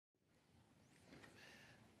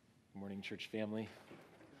Morning, church family.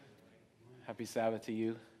 Happy Sabbath to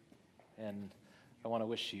you, and I want to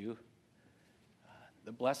wish you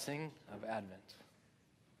the blessing of Advent.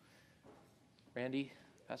 Randy,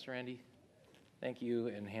 Pastor Randy, thank you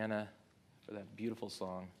and Hannah for that beautiful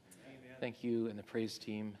song. Amen. Thank you and the praise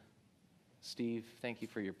team. Steve, thank you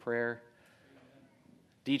for your prayer.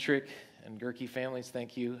 Dietrich and Gerke families,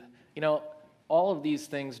 thank you. You know, all of these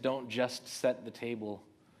things don't just set the table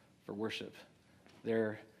for worship.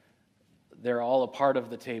 They're all a part of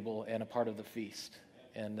the table and a part of the feast.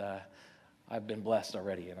 And I've been blessed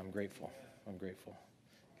already, and I'm grateful. I'm grateful.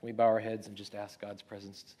 Can we bow our heads and just ask God's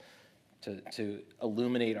presence to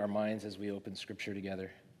illuminate our minds as we open Scripture together?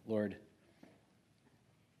 Lord,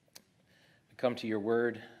 we come to your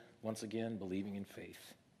word once again, believing in faith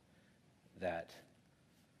that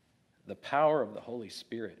the power of the Holy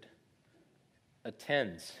Spirit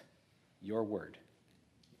attends your word.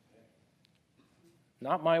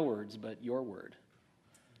 Not my words, but your word.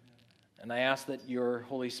 And I ask that your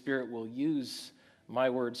Holy Spirit will use my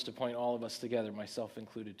words to point all of us together, myself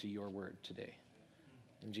included, to your word today.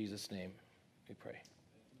 In Jesus' name we pray.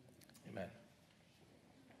 Amen.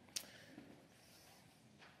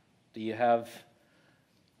 Do you have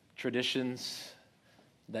traditions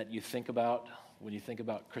that you think about when you think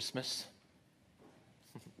about Christmas?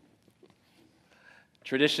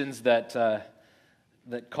 Traditions that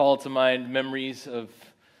call to mind memories of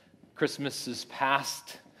Christmases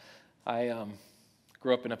past. I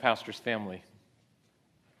grew up in a pastor's family,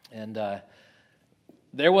 and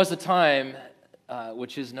there was a time,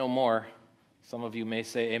 which is no more, some of you may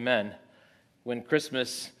say amen, when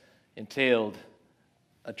Christmas entailed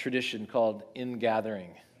a tradition called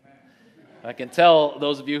ingathering. I can tell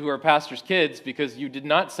those of you who are pastors' kids, because you did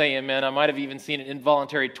not say amen. I might have even seen an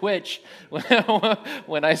involuntary twitch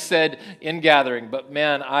when I said ingathering. But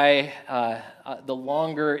man, the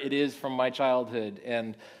longer it is from my childhood,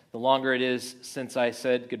 and the longer it is since I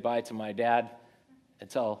said goodbye to my dad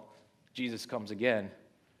until Jesus comes again,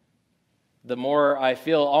 the more I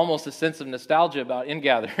feel almost a sense of nostalgia about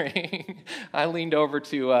ingathering. I leaned over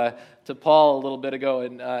to Paul a little bit ago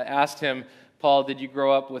and asked him, Paul, did you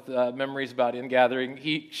grow up with memories about ingathering?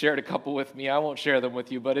 He shared a couple with me. I won't share them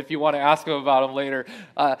with you, but if you want to ask him about them later.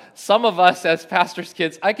 Some of us as pastors'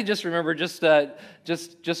 kids, I can just remember just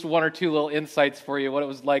one or two little insights for you, what it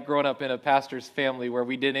was like growing up in a pastor's family where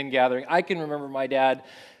we did ingathering. I can remember my dad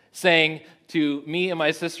saying to me and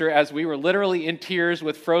my sister as we were literally in tears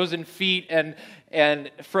with frozen feet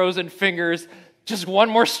and frozen fingers, just one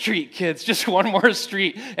more street, kids, just one more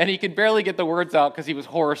street. And he could barely get the words out because he was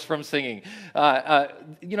hoarse from singing.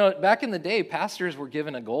 Back in the day, pastors were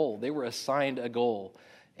given a goal. They were assigned a goal.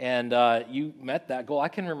 And you met that goal. I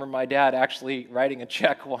can remember my dad actually writing a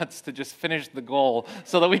check once to just finish the goal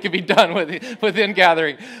so that we could be done with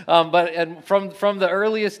ingathering. But from the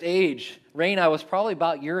earliest age, Rain, I was probably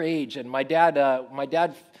about your age, and my dad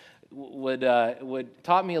would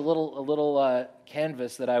taught me a little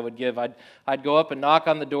canvas that I would give. I'd go up and knock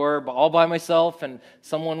on the door all by myself, and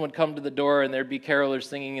someone would come to the door, and there'd be carolers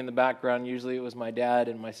singing in the background. Usually it was my dad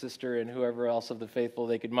and my sister and whoever else of the faithful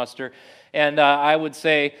they could muster. And I would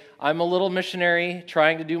say, I'm a little missionary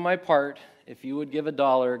trying to do my part. If you would give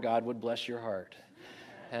 $1, God would bless your heart.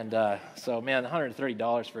 And so, man,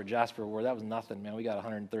 $130 for a Jasper Award, that was nothing, man. We got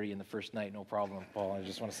 $130 in the first night, no problem, Paul. I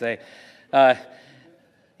just want to say.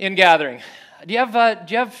 Ingathering. Do you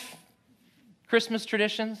have Christmas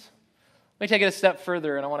traditions? Let me take it a step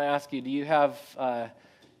further, and I want to ask you: do you have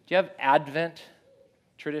Advent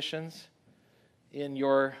traditions in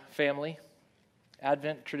your family?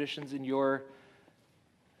 Advent traditions in your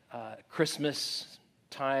Christmas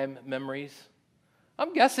time memories?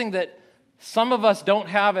 I'm guessing that some of us don't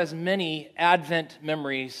have as many Advent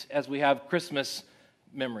memories as we have Christmas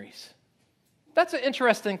memories. That's an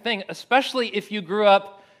interesting thing, especially if you grew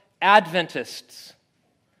up Adventists.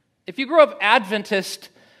 If you grew up Adventist,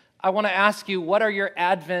 I want to ask you, what are your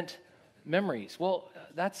Advent memories? Well,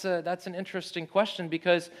 that's an interesting question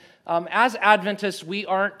because as Adventists, we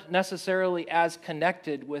aren't necessarily as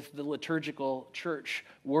connected with the liturgical church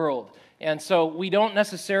world. And so we don't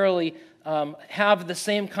necessarily have the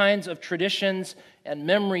same kinds of traditions and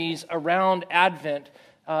memories around Advent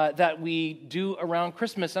that we do around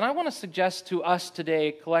Christmas. And I want to suggest to us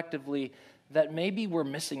today collectively that maybe we're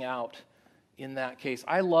missing out in that case.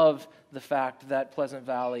 I love the fact that Pleasant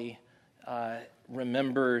Valley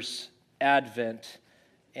remembers Advent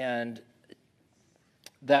and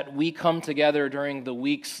that we come together during the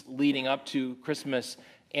weeks leading up to Christmas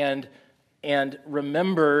and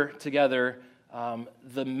remember together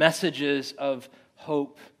the messages of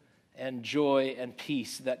hope and joy and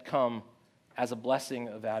peace that come as a blessing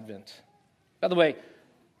of Advent. By the way,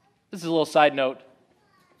 this is a little side note.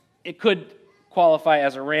 It could qualify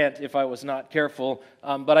as a rant if I was not careful,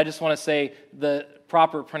 but I just want to say the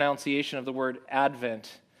proper pronunciation of the word Advent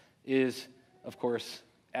is, of course,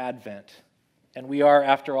 Advent. And we are,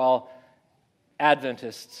 after all,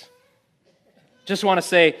 Adventists. I just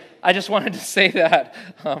wanted to say that.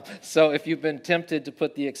 So if you've been tempted to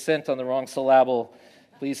put the accent on the wrong syllable,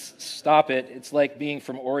 please stop it. It's like being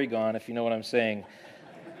from Oregon, if you know what I'm saying.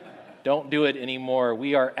 Don't do it anymore.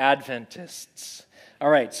 We are Adventists. All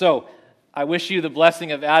right, so I wish you the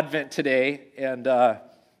blessing of Advent today, and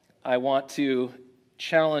I want to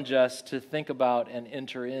challenge us to think about and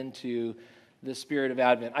enter into the spirit of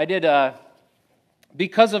Advent. I did,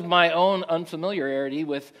 because of my own unfamiliarity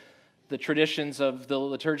with the traditions of the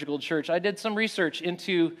liturgical church, I did some research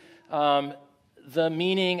into the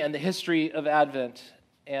meaning and the history of Advent,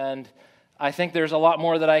 and I think there's a lot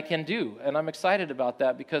more that I can do, and I'm excited about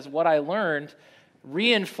that because what I learned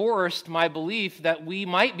reinforced my belief that we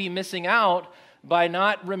might be missing out by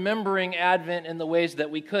not remembering Advent in the ways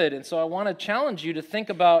that we could. And so I want to challenge you to think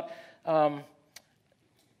about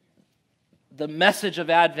the message of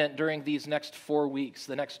Advent during these next 4 weeks,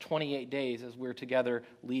 the next 28 days as we're together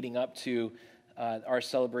leading up to our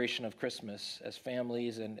celebration of Christmas as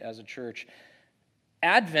families and as a church.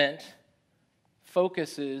 Advent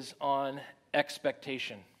focuses on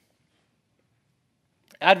expectation.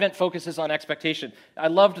 Advent focuses on expectation. I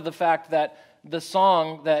loved the fact that the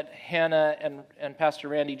song that Hannah and Pastor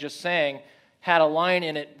Randy just sang had a line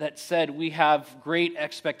in it that said, "We have great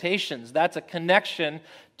expectations." That's a connection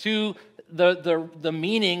to the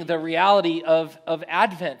meaning, the reality of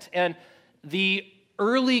Advent. And the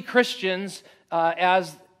early Christians,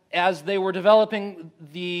 as they were developing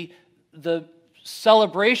the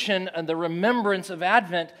celebration and the remembrance of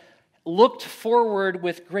Advent, looked forward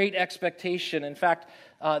with great expectation. In fact,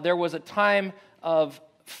 there was a time of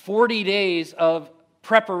 40 days of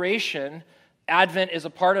preparation. Advent is a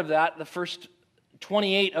part of that. The first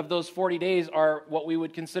 28 of those 40 days are what we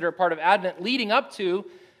would consider a part of Advent, leading up to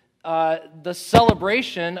the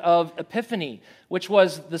celebration of Epiphany, which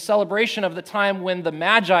was the celebration of the time when the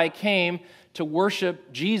Magi came to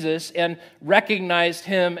worship Jesus and recognized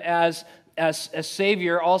him as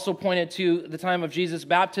Savior, also pointed to the time of Jesus'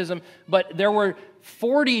 baptism. But there were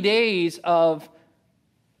 40 days of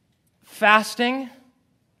fasting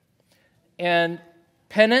and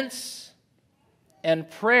penance and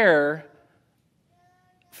prayer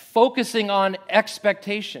focusing on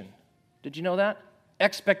expectation. Did you know that?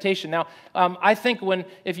 Expectation. Now, I think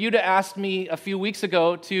if you'd have asked me a few weeks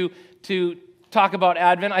ago to talk about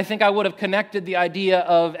Advent, I think I would have connected the idea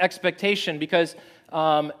of expectation because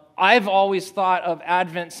I've always thought of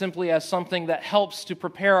Advent simply as something that helps to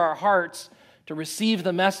prepare our hearts to receive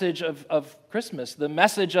the message of Christmas, the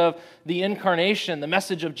message of the incarnation, the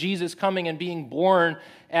message of Jesus coming and being born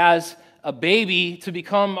as a baby to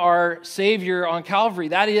become our Savior on Calvary.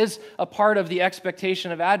 That is a part of the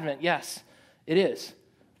expectation of Advent. Yes, it is.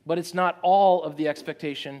 But it's not all of the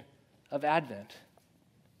expectation of Advent.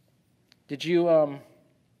 Did you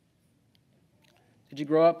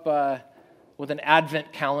grow up with an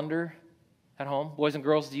Advent calendar at home? Boys and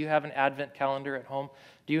girls, do you have an Advent calendar at home?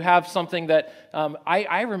 Do you have something that,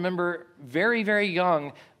 I remember very, very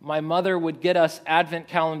young, my mother would get us Advent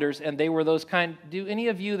calendars, and they were those kind. Do any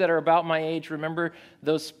of you that are about my age remember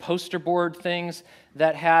those poster board things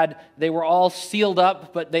that they were all sealed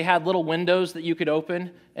up, but they had little windows that you could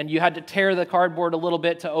open, and you had to tear the cardboard a little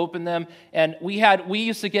bit to open them. And we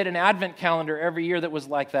used to get an Advent calendar every year that was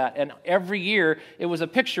like that. And every year it was a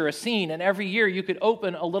picture, a scene, and every year you could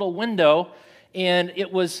open a little window, and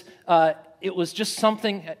it was just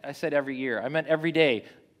something. I said every year. I meant every day.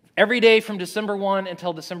 Every day from December 1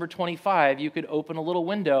 until December 25, you could open a little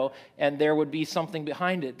window, and there would be something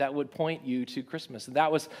behind it that would point you to Christmas. And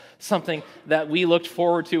that was something that we looked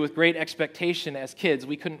forward to with great expectation as kids.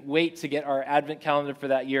 We couldn't wait to get our Advent calendar for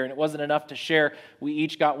that year, and it wasn't enough to share. We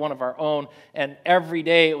each got one of our own, and every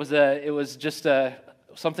day it was just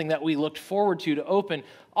something that we looked forward to open.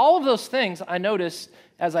 All of those things, I noticed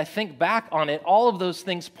as I think back on it, all of those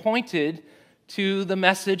things pointed to the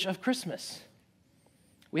message of Christmas.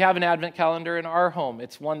 We have an Advent calendar in our home.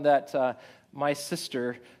 It's one that my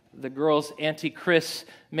sister, the girls' Auntie Chris,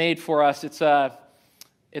 made for us.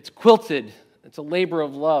 It's quilted. It's a labor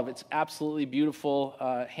of love. It's absolutely beautiful,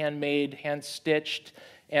 handmade, hand-stitched.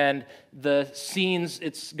 And the scenes,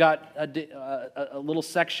 it's got a little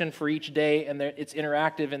section for each day, and it's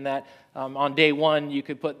interactive in that on day one, you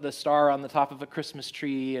could put the star on the top of a Christmas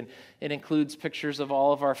tree, and it includes pictures of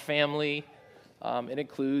all of our family. It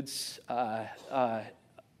includes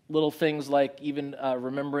little things like even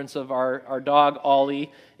remembrance of our dog,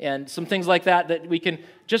 Ollie, and some things like that we can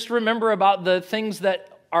just remember about the things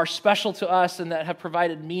that are special to us and that have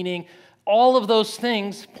provided meaning. All of those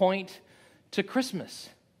things point to Christmas.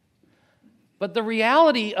 But the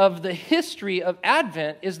reality of the history of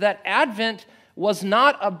Advent is that Advent was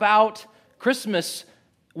not about Christmas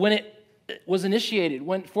when it was initiated.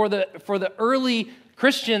 For the early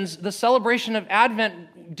Christians, the celebration of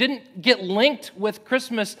Advent didn't get linked with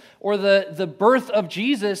Christmas or the birth of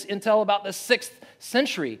Jesus until about the 6th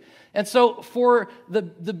century. And so for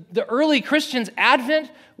the early Christians, Advent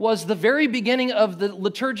was the very beginning of the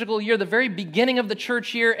liturgical year, the very beginning of the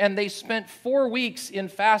church year, and they spent 4 weeks in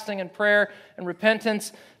fasting and prayer and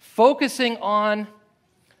repentance, focusing on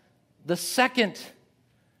the second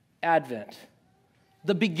Advent.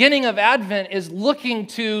 The beginning of Advent is looking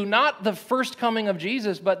to not the first coming of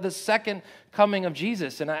Jesus, but the second coming of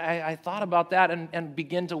Jesus. And I thought about that and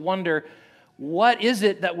began to wonder, what is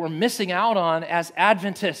it that we're missing out on as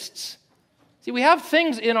Adventists? See, we have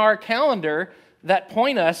things in our calendar that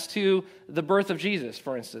point us to the birth of Jesus,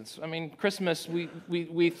 for instance. I mean, Christmas,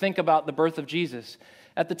 we think about the birth of Jesus.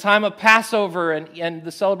 At the time of Passover and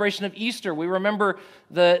the celebration of Easter, we remember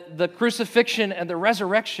the crucifixion and the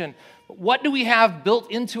resurrection. What do we have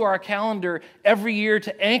built into our calendar every year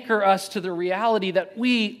to anchor us to the reality that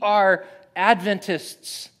we are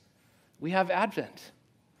Adventists? We have Advent.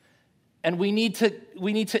 And we need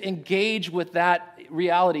to engage with that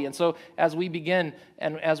reality. And so as we begin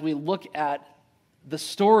and as we look at the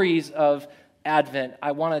stories of Advent,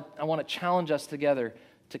 I want to challenge us together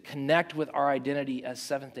to connect with our identity as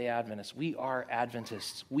Seventh-day Adventists. We are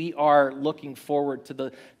Adventists. We are looking forward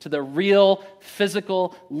to the real,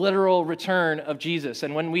 physical, literal return of Jesus.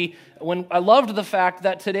 And when I loved the fact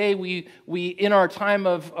that today we in our time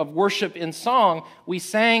of worship in song, we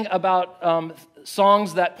sang about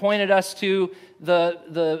songs that pointed us to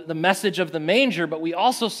the message of the manger, but we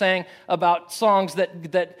also sang about songs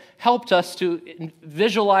that helped us to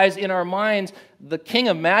visualize in our minds the King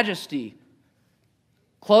of Majesty,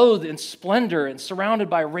 clothed in splendor and surrounded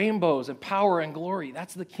by rainbows and power and glory.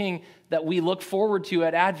 That's the King that we look forward to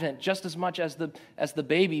at Advent, just as much as the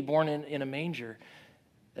baby born in a manger.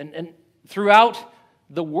 And throughout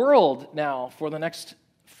the world now, for the next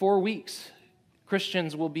 4 weeks,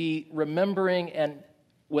 Christians will be remembering and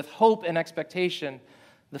with hope and expectation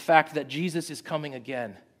the fact that Jesus is coming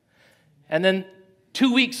again. And then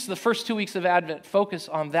 2 weeks, the first 2 weeks of Advent, focus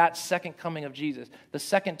on that second coming of Jesus. The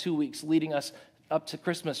second 2 weeks leading us up to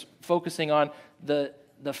Christmas, focusing on the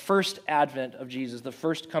first Advent of Jesus, the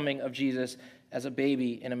first coming of Jesus as a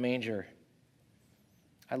baby in a manger.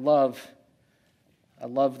 I love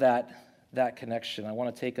that connection. I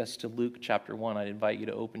want to take us to Luke chapter 1. I invite you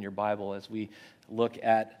to open your Bible as we look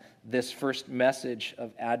at this first message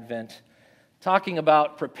of Advent, talking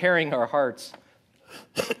about preparing our hearts.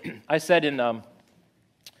 I said in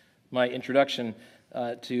my introduction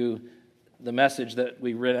to the message that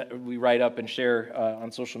we write up and share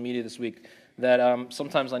on social media this week that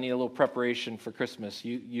sometimes I need a little preparation for Christmas.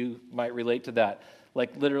 You might relate to that.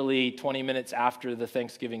 Like literally 20 minutes after the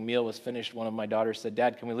Thanksgiving meal was finished, one of my daughters said,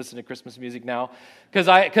 "Dad, can we listen to Christmas music now?" Because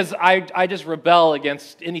I just rebel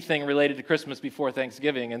against anything related to Christmas before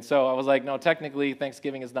Thanksgiving. And so I was like, no, technically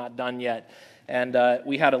Thanksgiving is not done yet. And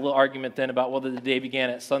we had a little argument then about whether the day began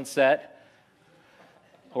at sunset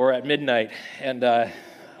or at midnight. And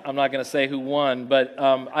I'm not going to say who won, but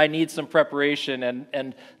I need some preparation.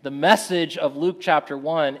 And the message of Luke chapter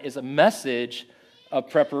 1 is a message of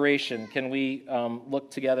preparation. Can we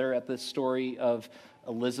look together at the story of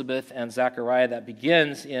Elizabeth and Zechariah that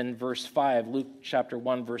begins in verse 5, Luke chapter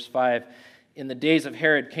 1, verse 5. In the days of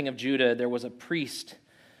Herod, king of Judah, there was a priest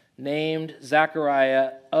named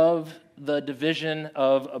Zechariah of the division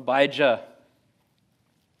of Abijah.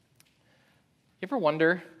 You ever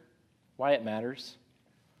wonder why it matters?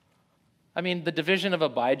 I mean, the division of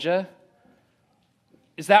Abijah,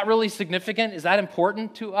 is that really significant? Is that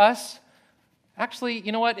important to us? Actually,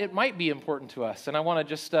 you know what? It might be important to us, and I want to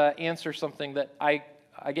just answer something that I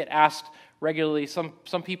get asked regularly. Some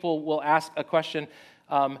people will ask a question,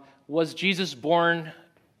 was Jesus born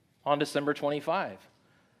on December 25?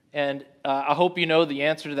 And I hope you know the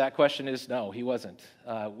answer to that question is no, he wasn't.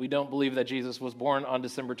 We don't believe that Jesus was born on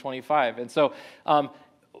December 25. And so,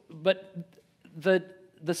 but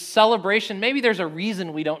the celebration, maybe there's a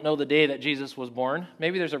reason we don't know the day that Jesus was born.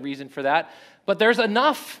 Maybe there's a reason for that. But there's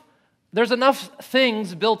enough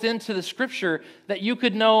things built into the Scripture that you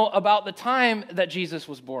could know about the time that Jesus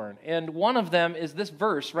was born. And one of them is this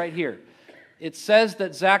verse right here. It says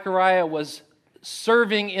that Zechariah was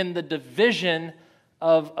serving in the division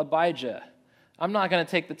of Abijah. I'm not going to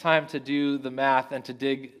take the time to do the math and to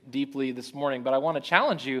dig deeply this morning, but I want to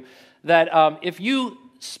challenge you that if you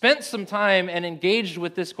spent some time and engaged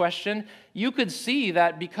with this question, you could see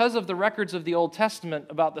that because of the records of the Old Testament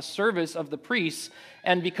about the service of the priests,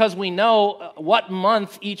 and because we know what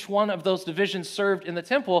month each one of those divisions served in the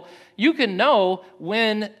temple, you can know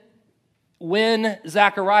when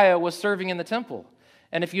Zechariah was serving in the temple.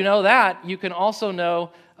 And if you know that, you can also know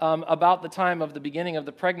about the time of the beginning of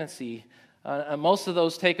the pregnancy. Most of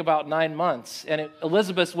those take about 9 months. And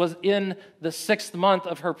Elizabeth was in the 6th month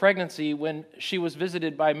of her pregnancy when she was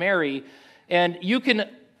visited by Mary. And you can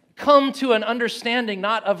come to an understanding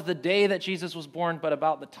not of the day that Jesus was born, but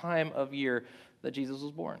about the time of year that Jesus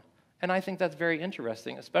was born. And I think that's very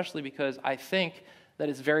interesting, especially because I think that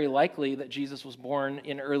it's very likely that Jesus was born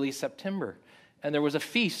in early September. And there was a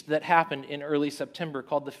feast that happened in early September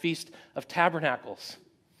called the Feast of Tabernacles.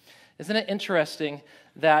 Isn't it interesting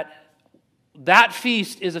that that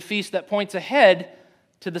feast is a feast that points ahead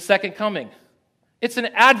to the second coming? It's an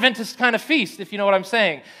Adventist kind of feast, if you know what I'm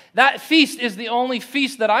saying. That feast is the only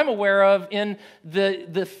feast that I'm aware of in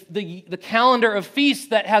the calendar of feasts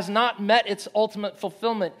that has not met its ultimate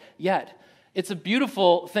fulfillment yet. It's a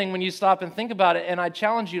beautiful thing when you stop and think about it, and I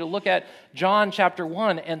challenge you to look at John chapter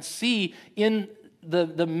 1 and see in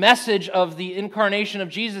the message of the incarnation of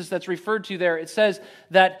Jesus that's referred to there. It says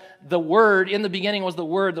that the Word, in the beginning was the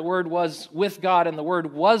Word was with God, and the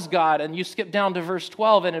Word was God. And you skip down to verse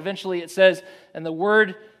 12, and eventually it says, and the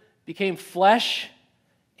Word became flesh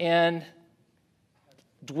and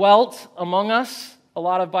dwelt among us. A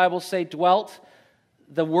lot of Bibles say dwelt.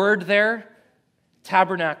 The word there,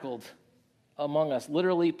 tabernacled among us,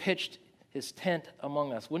 literally pitched his tent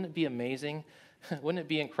among us. Wouldn't it be amazing? Wouldn't it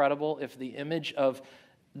be incredible if the image of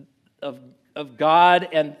God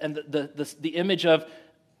and the image of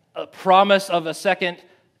a promise of a second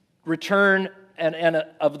return and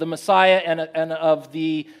of the Messiah and of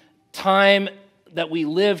the time that we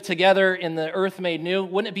live together in the earth made new?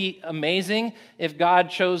 Wouldn't it be amazing if God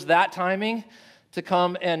chose that timing to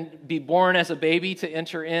come and be born as a baby, to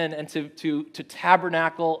enter in and to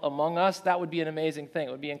tabernacle among us? That would be an amazing thing.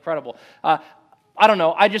 It would be incredible. I don't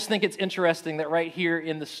know. I just think it's interesting that right here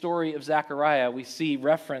in the story of Zechariah, we see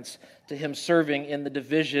reference to him serving in the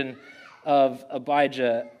division of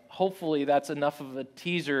Abijah. Hopefully that's enough of a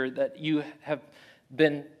teaser that you have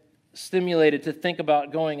been stimulated to think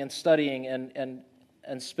about going and studying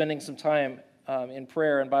and spending some time in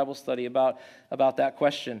prayer and Bible study about that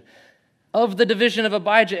question. Of the division of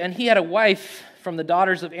Abijah, and he had a wife from the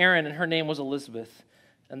daughters of Aaron, and her name was Elizabeth.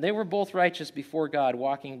 And they were both righteous before God,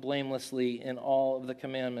 walking blamelessly in all of the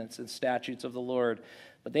commandments and statutes of the Lord.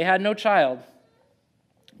 But they had no child,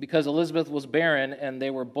 because Elizabeth was barren, and they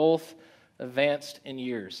were both advanced in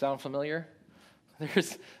years. Sound familiar?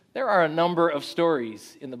 There are a number of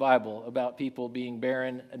stories in the Bible about people being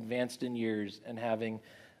barren, advanced in years, and having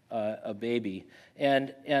a baby.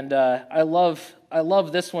 And I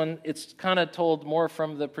love this one. It's kind of told more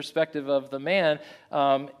from the perspective of the man,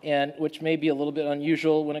 and which may be a little bit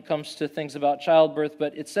unusual when it comes to things about childbirth,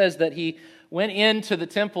 but it says that he went into the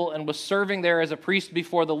temple and was serving there as a priest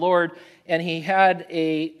before the Lord, and he had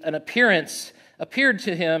an appearance appeared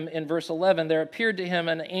to him in verse 11. There appeared to him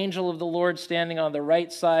an angel of the Lord standing on the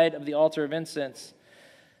right side of the altar of incense.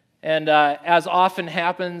 And as often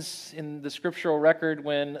happens in the scriptural record,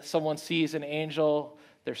 when someone sees an angel,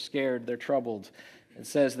 they're scared, they're troubled. It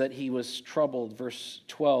says that he was troubled, verse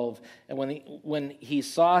 12. And when he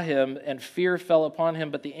saw him, and fear fell upon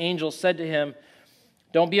him, but the angel said to him,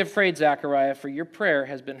 "Don't be afraid, Zechariah, for your prayer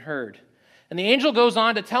has been heard." And the angel goes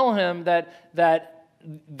on to tell him that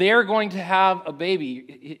they're going to have a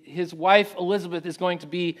baby. His wife, Elizabeth, is going to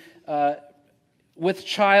be with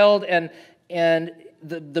child, and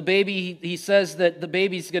the baby, he says that the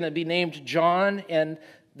baby's going to be named John, and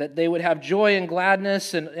that they would have joy and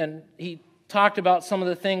gladness, and he talked about some of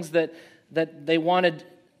the things that they wanted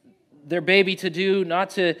their baby to do, not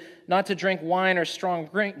to drink wine or strong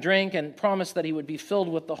drink, and promised that he would be filled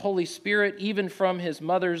with the Holy Spirit even from his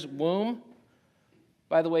mother's womb.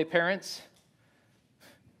 By the way, parents,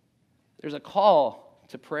 there's a call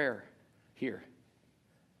to prayer here.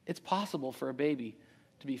 It's possible for a baby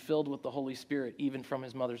to be filled with the Holy Spirit even from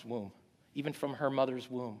his mother's womb, even from her mother's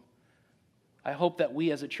womb. I hope that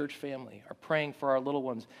we as a church family are praying for our little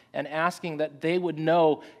ones and asking that they would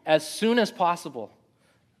know as soon as possible,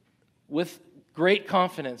 with great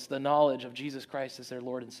confidence, the knowledge of Jesus Christ as their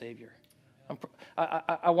Lord and Savior.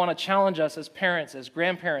 I want to challenge us as parents, as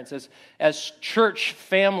grandparents, as church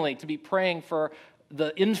family to be praying for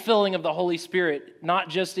the infilling of the Holy Spirit, not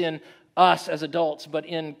just in us as adults, but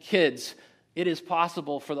in kids. It is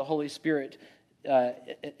possible for the Holy Spirit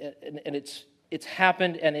and it's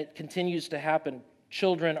happened, and it continues to happen.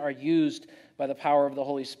 Children are used by the power of the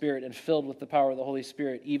Holy Spirit and filled with the power of the Holy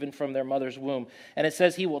Spirit, even from their mother's womb. And it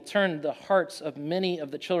says he will turn the hearts of many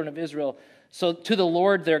of the children of Israel to the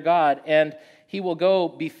Lord their God, and he will go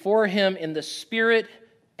before him in the spirit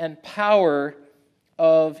and power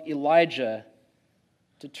of Elijah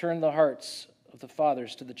to turn the hearts of the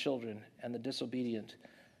fathers to the children and the disobedient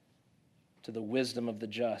to the wisdom of the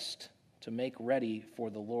just, to make ready for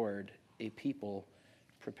the Lord a people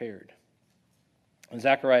prepared. And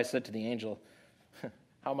Zechariah said to the angel,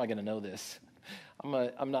 how am I going to know this?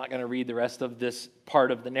 I'm not going to read the rest of this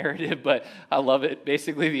part of the narrative, but I love it.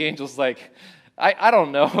 Basically, the angel's like, I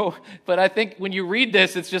don't know, but I think when you read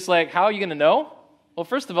this, it's just like, how are you going to know? Well,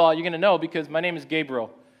 first of all, you're going to know because my name is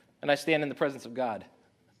Gabriel, and I stand in the presence of God.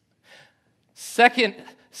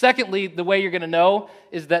 Secondly, the way you're going to know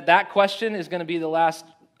is that question is going to be the last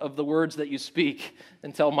of the words that you speak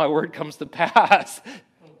until my word comes to pass.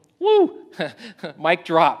 Woo! Mic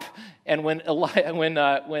drop. And when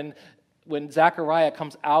Zechariah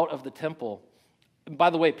comes out of the temple, and by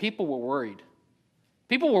the way, people were worried.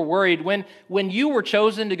 People were worried when you were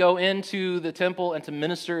chosen to go into the temple and to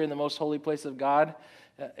minister in the most holy place of God.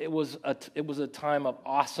 It was a time of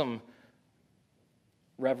awesome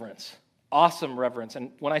reverence. Awesome reverence.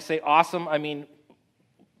 And when I say awesome, I mean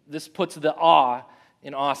this puts the awe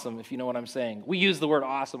in awesome, if you know what I'm saying. We use the word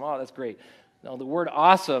awesome. Oh, that's great. No, the word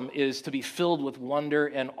awesome is to be filled with wonder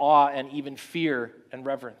and awe and even fear and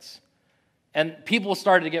reverence. And people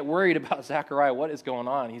started to get worried about Zechariah. What is going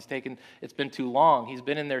on? It's been too long. He's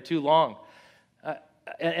been in there too long.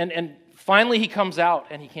 And finally he comes out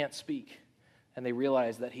and he can't speak. And they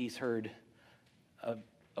realize that he's heard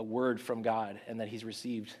a word from God and that he's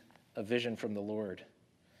received a vision from the Lord.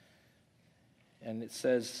 And it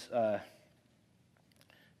says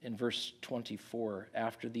in verse 24,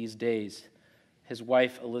 after these days, his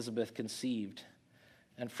wife Elizabeth conceived,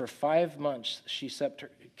 and for 5 months she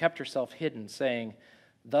kept herself hidden, saying,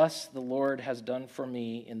 thus the Lord has done for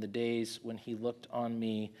me in the days when he looked on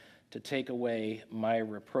me to take away my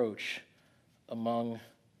reproach among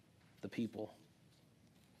the people.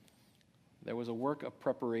 There was a work of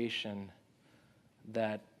preparation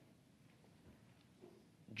that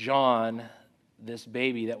John, this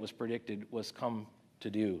baby that was predicted, was come to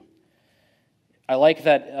do. I like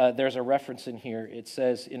that there's a reference in here. It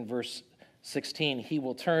says in verse 16, he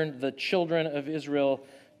will turn the children of Israel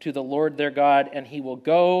to the Lord their God, and he will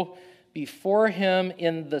go before him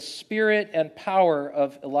in the spirit and power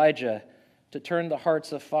of Elijah to turn the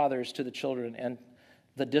hearts of fathers to the children and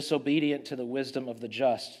the disobedient to the wisdom of the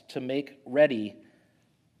just, to make ready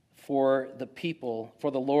for the people,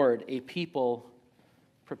 for the Lord, a people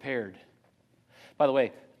prepared. By the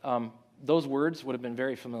way, those words would have been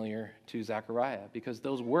very familiar to Zechariah because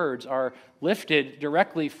those words are lifted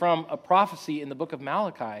directly from a prophecy in the book of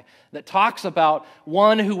Malachi that talks about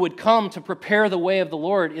one who would come to prepare the way of the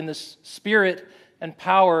Lord in the spirit and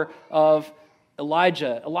power of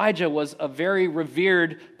Elijah. Elijah was a very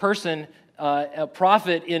revered person, a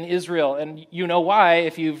prophet in Israel, and you know why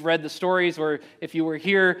if you've read the stories or if you were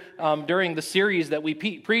here during the series that we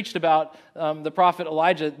preached about the prophet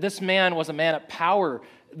Elijah. This man was a man of power.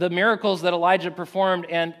 The miracles that Elijah performed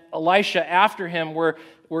and Elisha after him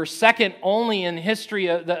were second only in history,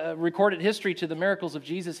 the recorded history, to the miracles of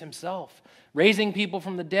Jesus himself, raising people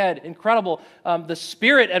from the dead. Incredible. The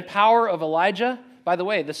spirit and power of Elijah, by the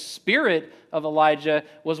way, the spirit of Elijah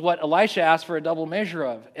was what Elisha asked for a double measure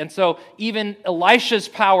of. And so even Elisha's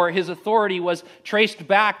power, his authority, was traced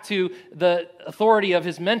back to the authority of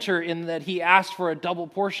his mentor in that he asked for a double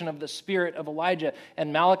portion of the spirit of Elijah.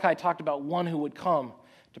 And Malachi talked about one who would come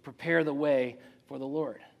to prepare the way for the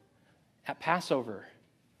Lord. At Passover,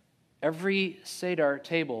 every Seder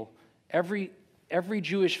table, every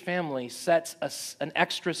Jewish family sets an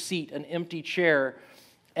extra seat, an empty chair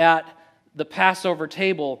at the Passover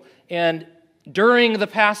table. And during the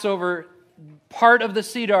Passover, part of the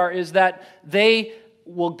Seder is that they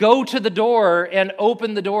will go to the door and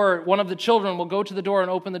open the door. One of the children will go to the door and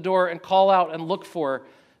open the door and call out and look for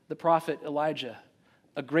the prophet Elijah.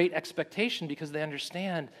 A great expectation because they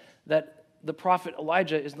understand that the prophet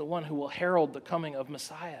Elijah is the one who will herald the coming of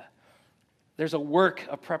Messiah. There's a work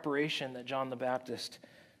of preparation that John the Baptist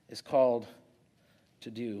is called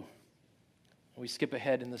to do. We skip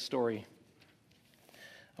ahead in the story.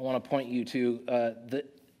 I want to point you to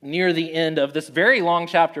near the end of this very long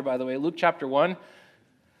chapter, by the way. Luke chapter 1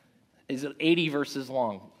 is 80 verses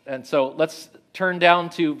long. And so let's turn down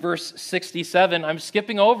to verse 67. I'm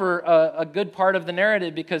skipping over a good part of the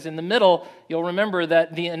narrative because in the middle, you'll remember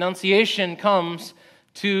that the Annunciation comes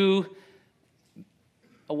to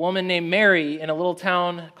a woman named Mary in a little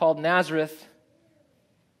town called Nazareth.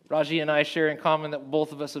 Raji and I share in common that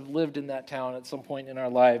both of us have lived in that town at some point in our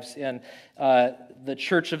lives. And the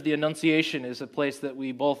Church of the Annunciation is a place that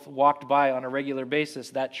we both walked by on a regular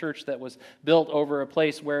basis. That church that was built over a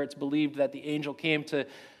place where it's believed that the angel came to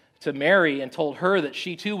Mary and told her that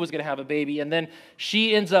she too was going to have a baby. And then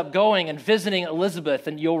she ends up going and visiting Elizabeth.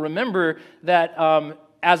 And you'll remember that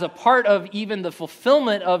as a part of even the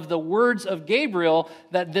fulfillment of the words of Gabriel,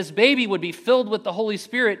 that this baby would be filled with the Holy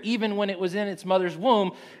Spirit even when it was in its mother's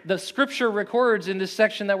womb. The scripture records in this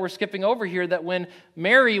section that we're skipping over here that when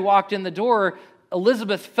Mary walked in the door,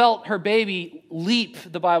 Elizabeth felt her baby leap,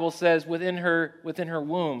 the Bible says, within her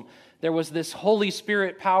womb. There was this Holy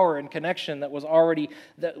Spirit power and connection that was already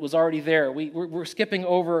there. We're skipping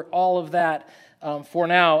over all of that for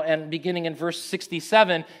now, and beginning in verse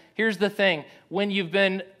 67. Here's the thing: when you've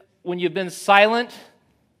been silent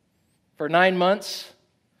for 9 months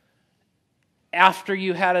after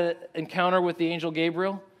you had an encounter with the angel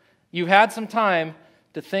Gabriel, you've had some time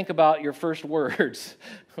to think about your first words.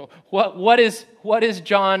 What is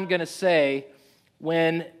John going to say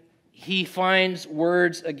when he finds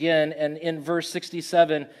words again? And in verse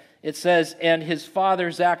 67, it says, "And his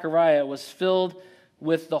father Zechariah was filled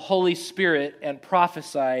with the Holy Spirit and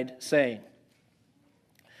prophesied, saying,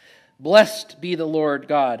 Blessed be the Lord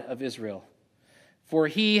God of Israel, for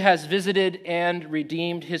he has visited and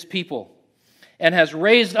redeemed his people, and has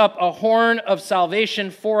raised up a horn of salvation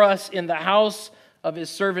for us in the house of his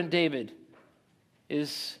servant David."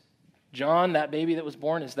 Is John, that baby that was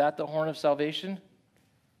born, is that the horn of salvation?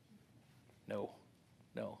 No.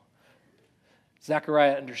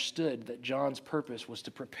 Zechariah understood that John's purpose was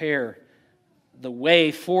to prepare the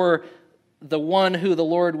way for the one who the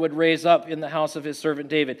Lord would raise up in the house of his servant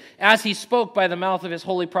David, as he spoke by the mouth of his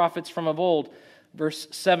holy prophets from of old. Verse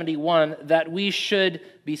 71, that we should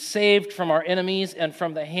be saved from our enemies and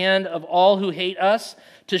from the hand of all who hate us,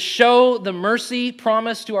 to show the mercy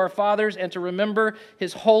promised to our fathers and to remember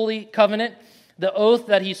his holy covenant, the oath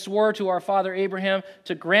that he swore to our father Abraham,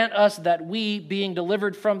 to grant us that we, being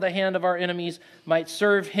delivered from the hand of our enemies, might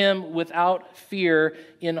serve him without fear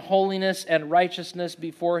in holiness and righteousness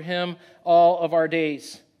before him all of our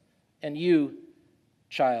days. And you,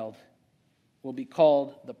 child, will be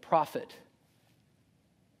called the prophet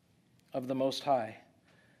of the Most High,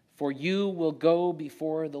 for you will go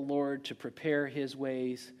before the Lord to prepare his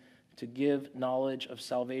ways, to give knowledge of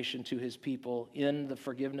salvation to his people in the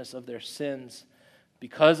forgiveness of their sins,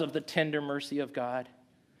 because of the tender mercy of God,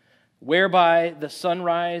 whereby the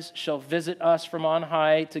sunrise shall visit us from on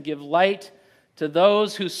high, to give light to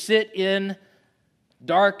those who sit in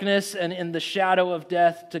darkness and in the shadow of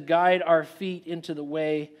death, to guide our feet into the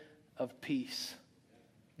way of peace.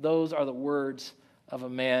 Those are the words of a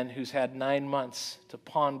man who's had 9 months to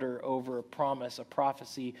ponder over a promise, a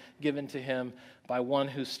prophecy given to him by one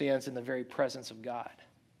who stands in the very presence of God.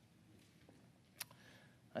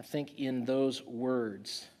 I think in those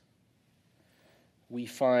words, we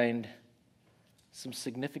find some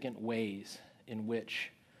significant ways in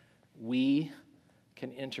which we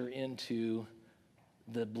can enter into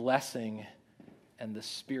the blessing and the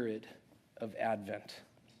spirit of Advent.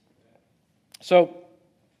 So,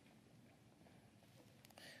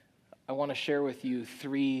 I want to share with you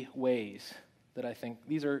 3 ways that I think,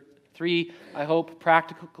 these are 3, I hope,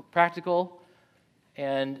 practical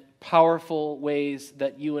and powerful ways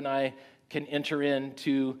that you and I can enter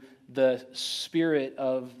into the spirit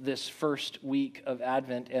of this first week of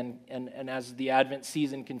Advent, and as the Advent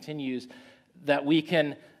season continues, that we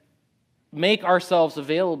can make ourselves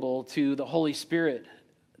available to the Holy Spirit,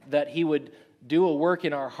 that he would do a work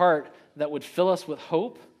in our heart that would fill us with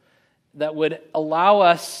hope, that would allow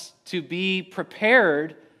us to be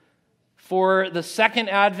prepared for the second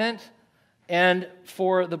Advent and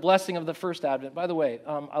for the blessing of the first Advent. By the way,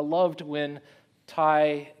 I loved when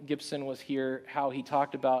Ty Gibson was here, how he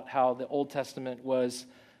talked about how the Old Testament was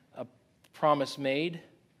a promise made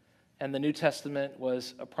and the New Testament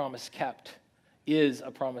was a promise kept, is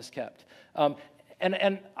a promise kept.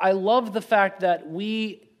 And I love the fact that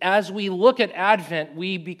as we look at Advent,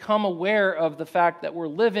 we become aware of the fact that we're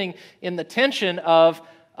living in the tension of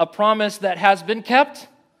a promise that has been kept,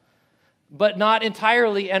 but not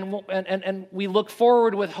entirely, and we look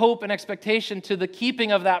forward with hope and expectation to the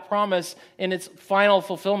keeping of that promise in its final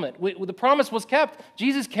fulfillment. The promise was kept.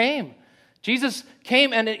 Jesus came. Jesus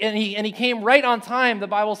came, and he came right on time. The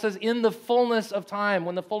Bible says, in the fullness of time,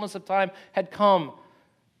 when the fullness of time had come,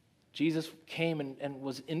 Jesus came and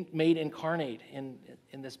was made incarnate in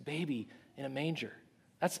this baby in a manger.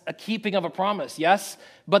 That's a keeping of a promise, yes?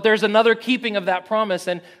 But there's another keeping of that promise.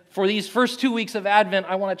 And for these first 2 weeks of Advent,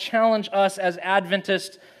 I want to challenge us as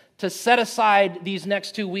Adventists to set aside these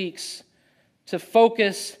next 2 weeks to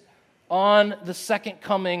focus on the second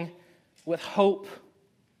coming with hope.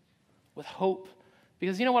 With hope.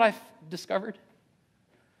 Because you know what I've discovered?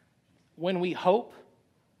 When we hope,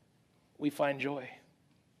 we find joy.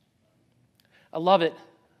 I love it.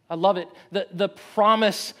 I love it. The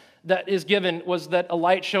promise that is given was that a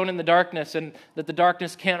light shone in the darkness and that the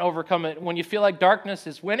darkness can't overcome it. When you feel like darkness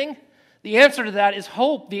is winning, the answer to that is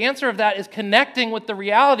hope. The answer of that is connecting with the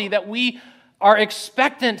reality that we are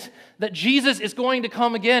expectant that Jesus is going to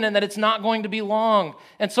come again and that it's not going to be long.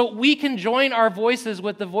 And so we can join our voices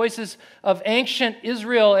with the voices of ancient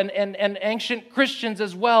Israel and ancient Christians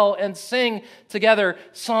as well and sing together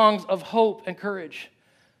songs of hope and courage.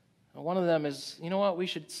 And one of them is, you know what, we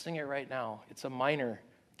should sing it right now. It's a minor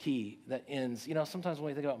key that ends. You know, sometimes when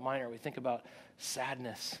we think about minor, we think about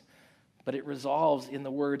sadness, but it resolves in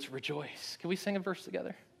the words rejoice. Can we sing a verse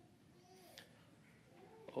together?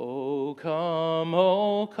 O come,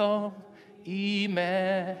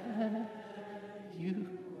 Emmanuel,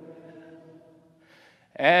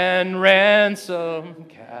 and ransom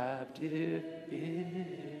captive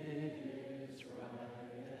Israel,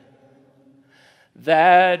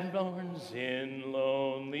 that mourns in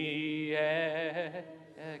lonely exile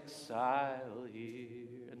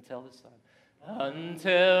here until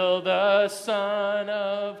the Son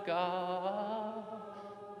of God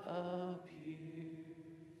appear.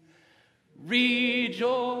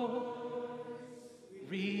 Rejoice,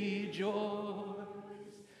 rejoice,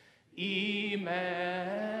 Emmanuel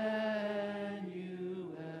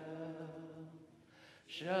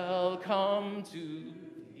shall come to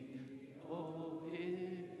thee, O Israel.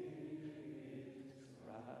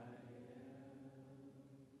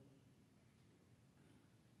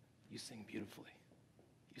 You sing beautifully.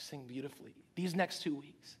 You sing beautifully. These next 2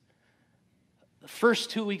 weeks, the first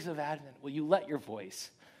 2 weeks of Advent, will you let your voice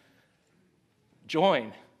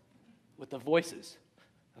join with the voices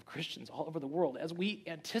of Christians all over the world as we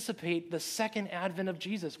anticipate the second advent of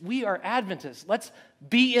Jesus? We are Adventists. Let's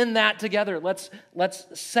be in that together. Let's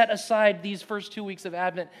set aside these first 2 weeks of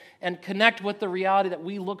Advent and connect with the reality that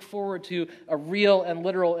we look forward to a real and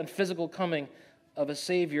literal and physical coming of a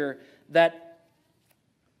Savior that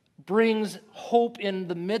brings hope in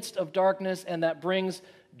the midst of darkness and that brings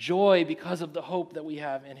joy because of the hope that we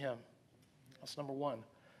have in Him. That's number one.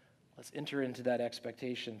 Let's enter into that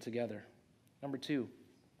expectation together. Number two,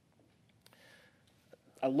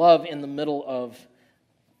 I love in the middle of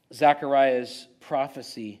Zechariah's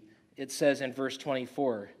prophecy, it says in verse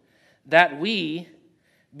 24, that we,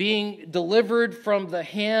 being delivered from the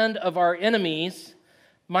hand of our enemies,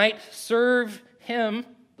 might serve Him,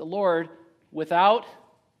 the Lord, without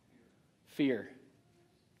fear,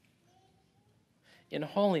 in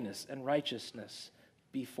holiness and righteousness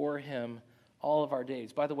before Him all of our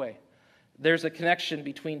days. By the way, there's a connection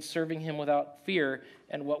between serving Him without fear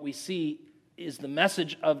and what we see is the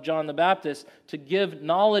message of John the Baptist to give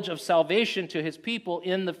knowledge of salvation to his people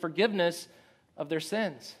in the forgiveness of their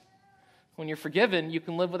sins. When you're forgiven, you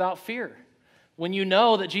can live without fear. When you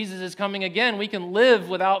know that Jesus is coming again, we can live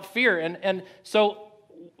without fear. And so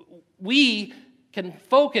we can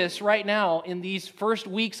focus right now in these first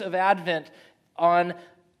weeks of Advent on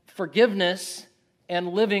forgiveness and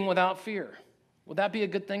living without fear. Would that be a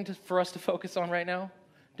good thing for us to focus on right now?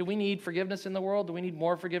 Do we need forgiveness in the world? Do we need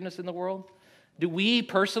more forgiveness in the world? Do we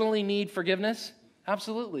personally need forgiveness?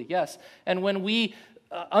 Absolutely, yes. And when we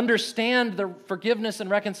understand the forgiveness and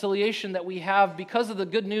reconciliation that we have because of the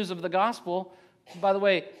good news of the gospel, by the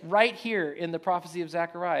way, right here in the prophecy of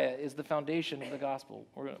Zechariah is the foundation of the gospel.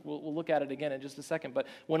 We'll look at it again in just a second. But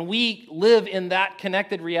when we live in that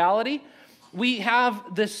connected reality, we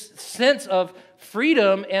have this sense of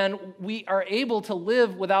freedom and we are able to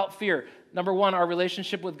live without fear. Number one, our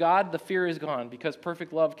relationship with God, the fear is gone because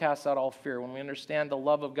perfect love casts out all fear. When we understand the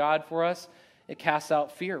love of God for us, it casts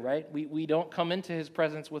out fear, right? We don't come into His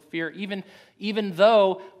presence with fear, even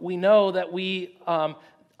though we know that we, on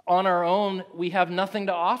our own, we have nothing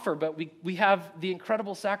to offer, but we have the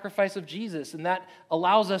incredible sacrifice of Jesus, and that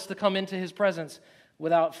allows us to come into His presence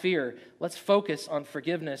without fear. Let's focus on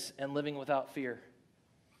forgiveness and living without fear.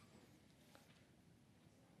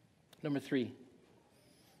 Number three,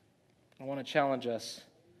 I want to challenge us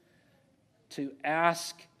to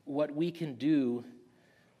ask what we can do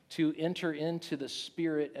to enter into the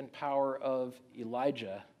spirit and power of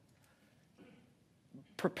Elijah,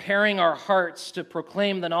 preparing our hearts to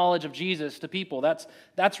proclaim the knowledge of Jesus to people. That's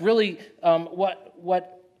really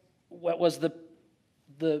what was the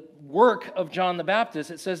the work of John the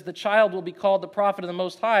Baptist. It says, the child will be called the prophet of the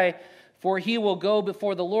Most High, for he will go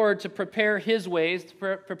before the Lord to prepare his ways,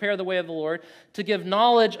 to prepare the way of the Lord, to give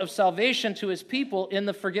knowledge of salvation to his people in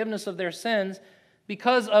the forgiveness of their sins,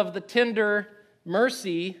 because of the tender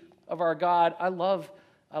mercy of our God. I love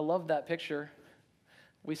that picture.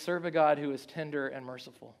 We serve a God who is tender and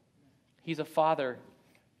merciful. He's a father.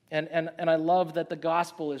 And I love that the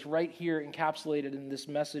gospel is right here encapsulated in this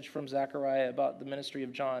message from Zechariah about the ministry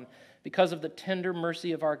of John. Because of the tender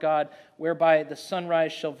mercy of our God, whereby the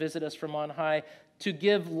sunrise shall visit us from on high, to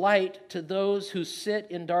give light to those who sit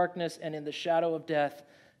in darkness and in the shadow of death,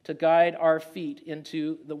 to guide our feet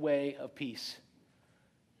into the way of peace.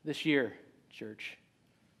 This year, church,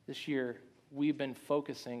 this year, we've been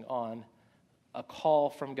focusing on a call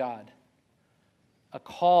from God. A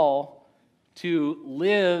call to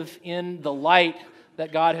live in the light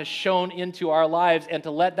that God has shown into our lives and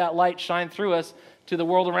to let that light shine through us to the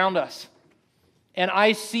world around us. And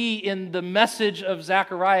I see in the message of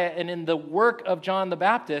Zechariah and in the work of John the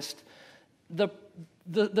Baptist the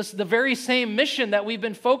very same mission that we've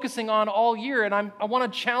been focusing on all year. And I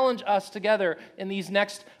want to challenge us together in these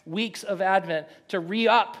next weeks of Advent to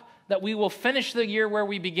re-up, that we will finish the year where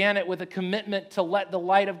we began it, with a commitment to let the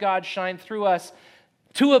light of God shine through us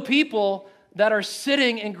to a people that are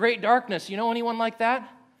sitting in great darkness. You know anyone like that?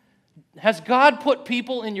 Has God put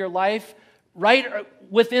people in your life right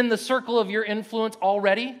within the circle of your influence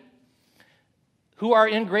already who are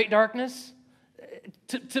in great darkness?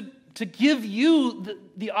 To give you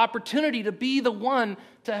the opportunity to be the one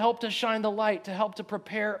to help to shine the light, to help to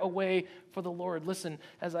prepare a way for the Lord. Listen,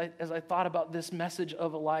 as I thought about this message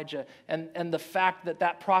of Elijah and the fact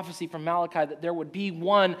that prophecy from Malachi, that there would be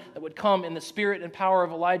one that would come in the spirit and power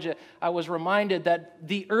of Elijah, I was reminded that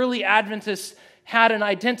the early Adventists had an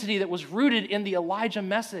identity that was rooted in the Elijah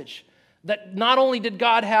message. That not only did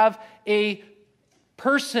God have a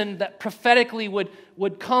person that prophetically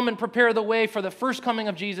would come and prepare the way for the first coming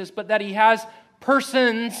of Jesus, but that he has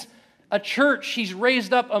persons, a church. He's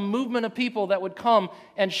raised up a movement of people that would come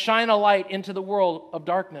and shine a light into the world of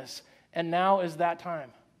darkness. And now is that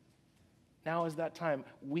time. Now is that time.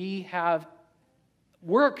 We have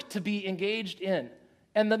work to be engaged in.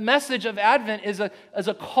 And the message of Advent is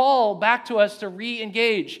a call back to us to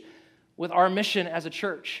re-engage with our mission as a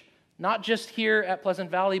church. Not just here at Pleasant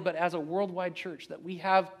Valley, but as a worldwide church, that we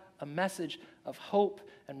have a message of hope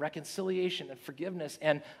and reconciliation and forgiveness,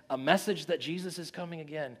 and a message that Jesus is coming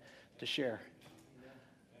again to share.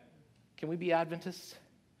 Can we be Adventists?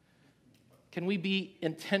 Can we be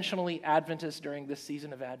intentionally Adventists during this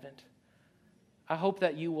season of Advent? I hope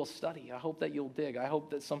that you will study. I hope that you'll dig. I hope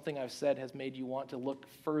that something I've said has made you want to look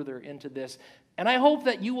further into this. And I hope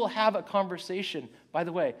that you will have a conversation. By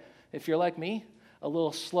the way, if you're like me, a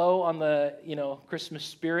little slow on the, Christmas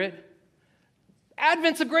spirit,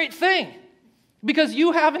 Advent's a great thing, because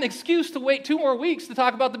you have an excuse to wait 2 more weeks to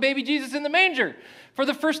talk about the baby Jesus in the manger. For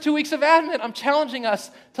the first 2 weeks of Advent, I'm challenging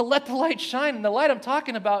us to let the light shine. And the light I'm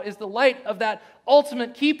talking about is the light of that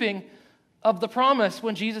ultimate keeping of the promise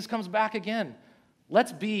when Jesus comes back again.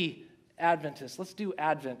 Let's be Adventists. Let's do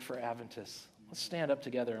Advent for Adventists. Let's stand up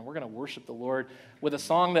together, and we're going to worship the Lord with a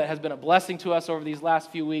song that has been a blessing to us over these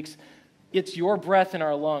last few weeks. It's your breath in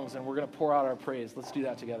our lungs, and we're going to pour out our praise. Let's do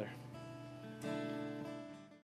that together.